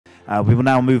We will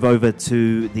now move over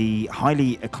to the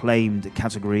highly acclaimed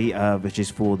category, which is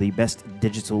for the best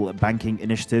digital banking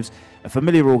initiatives, a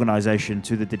familiar organisation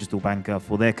to the digital banker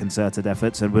for their concerted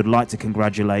efforts, and we'd like to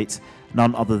congratulate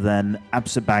none other than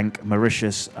Absa Bank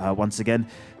Mauritius once again.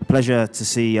 A pleasure to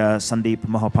see Sandeep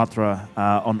Mohapatra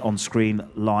on screen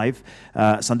live.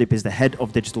 Sandeep is the Head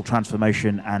of Digital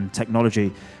Transformation and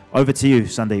Technology. Over to you,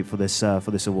 Sandeep, for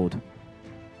this award.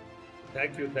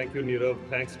 Thank you, Nirav.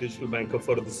 Thanks, Digital Banker,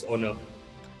 for this honor.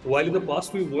 While in the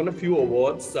past we've won a few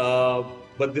awards,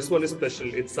 but this one is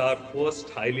special. It's our first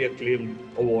highly acclaimed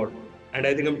award. And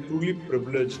I think I'm truly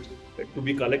privileged to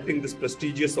be collecting this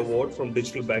prestigious award from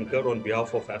Digital Banker on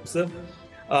behalf of Absa.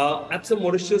 Absa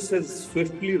Mauritius has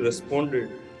swiftly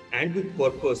responded and with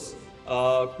purpose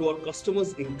to our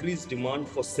customers' increased demand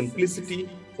for simplicity,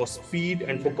 for speed,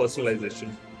 and for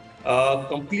personalization.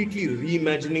 Completely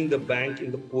reimagining the bank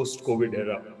in the post-COVID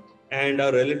era. And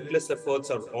our relentless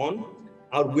efforts are on.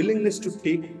 Our willingness to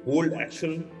take bold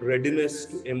action, readiness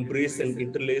to embrace and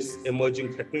interlace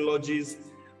emerging technologies,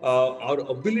 our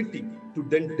ability to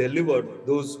then deliver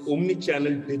those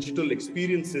omni-channel digital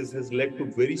experiences has led to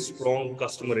very strong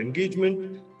customer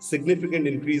engagement, significant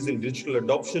increase in digital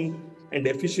adoption, and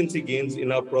efficiency gains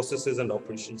in our processes and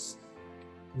operations.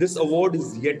 This award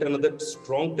is yet another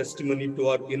strong testimony to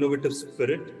our innovative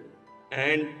spirit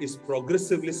and is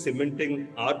progressively cementing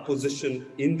our position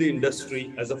in the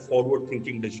industry as a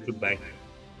forward-thinking digital bank.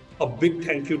 A big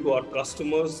thank you to our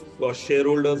customers, to our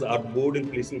shareholders, our board in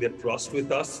placing their trust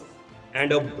with us,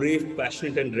 and a brave,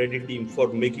 passionate, and ready team for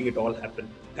making it all happen.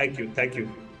 Thank you. Thank you.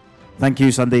 Thank you,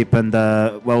 Sandeep, and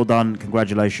well done.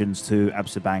 Congratulations to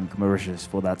Absa Bank Mauritius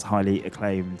for that highly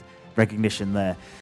acclaimed recognition there.